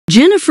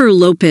Jennifer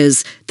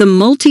Lopez, the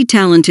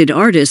multi-talented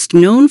artist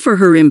known for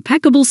her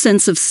impeccable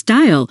sense of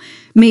style,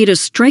 made a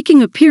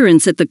striking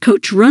appearance at the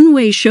Coach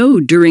Runway show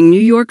during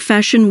New York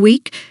Fashion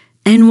Week,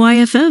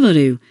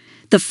 NYFW.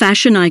 The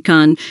fashion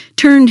icon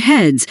turned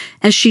heads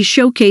as she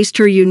showcased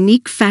her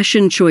unique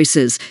fashion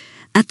choices.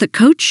 At the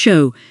Coach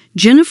show,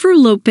 Jennifer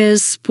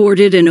Lopez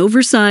sported an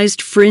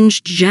oversized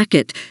fringed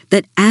jacket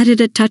that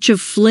added a touch of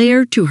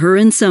flair to her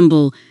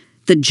ensemble.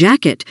 The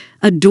jacket,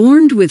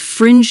 adorned with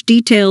fringe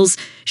details,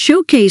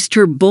 showcased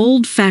her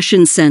bold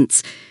fashion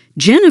sense.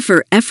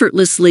 Jennifer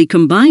effortlessly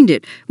combined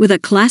it with a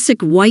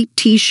classic white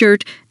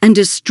t-shirt and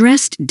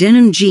distressed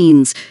denim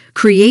jeans,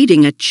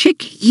 creating a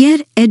chic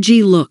yet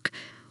edgy look.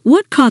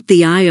 What caught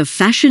the eye of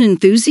fashion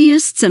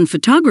enthusiasts and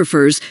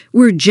photographers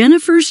were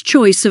Jennifer's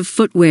choice of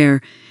footwear.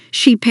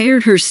 She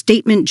paired her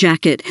statement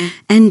jacket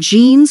and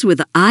jeans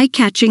with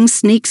eye-catching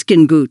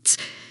snakeskin boots.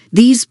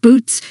 These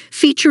boots,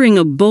 featuring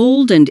a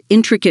bold and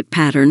intricate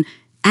pattern,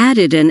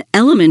 added an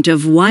element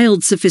of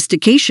wild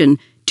sophistication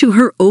to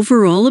her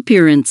overall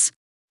appearance.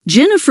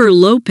 Jennifer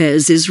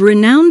Lopez is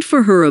renowned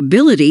for her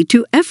ability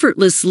to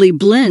effortlessly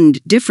blend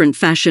different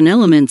fashion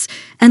elements,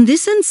 and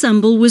this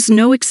ensemble was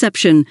no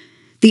exception.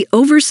 The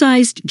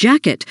oversized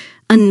jacket,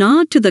 a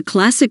nod to the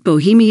classic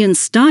bohemian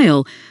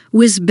style,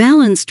 was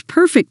balanced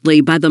perfectly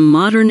by the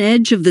modern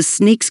edge of the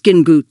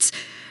snakeskin boots.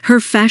 Her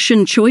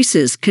fashion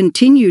choices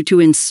continue to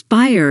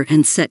inspire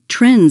and set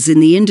trends in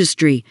the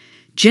industry.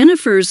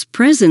 Jennifer's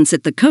presence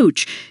at the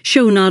Coach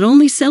show not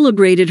only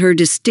celebrated her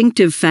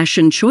distinctive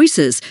fashion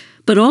choices,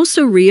 but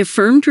also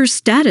reaffirmed her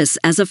status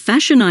as a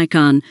fashion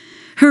icon.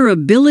 Her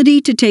ability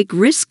to take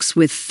risks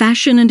with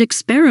fashion and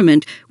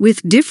experiment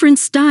with different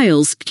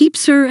styles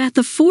keeps her at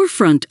the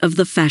forefront of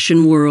the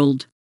fashion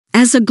world.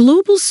 As a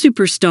global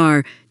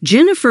superstar,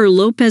 Jennifer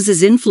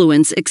Lopez's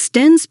influence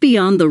extends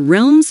beyond the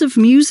realms of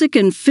music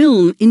and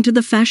film into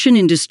the fashion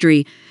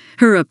industry.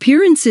 Her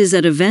appearances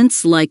at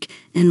events like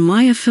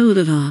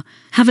NYFW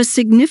have a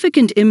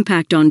significant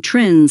impact on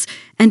trends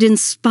and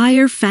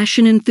inspire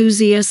fashion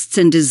enthusiasts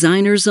and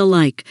designers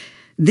alike.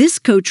 This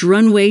Coach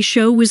Runway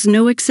show was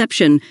no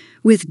exception,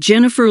 with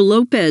Jennifer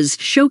Lopez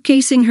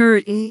showcasing her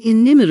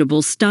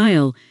inimitable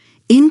style.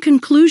 In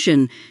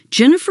conclusion,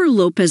 Jennifer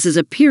Lopez's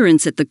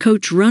appearance at the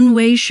Coach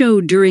Runway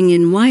show during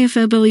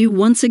NYFW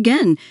once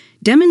again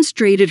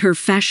demonstrated her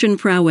fashion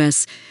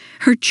prowess.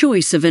 Her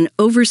choice of an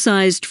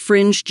oversized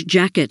fringed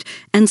jacket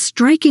and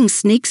striking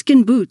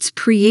snakeskin boots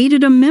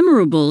created a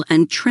memorable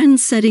and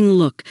trend-setting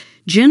look.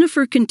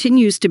 Jennifer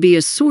continues to be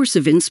a source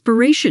of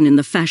inspiration in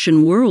the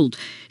fashion world,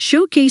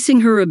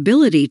 showcasing her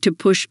ability to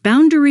push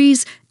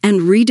boundaries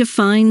and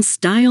redefine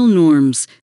style norms.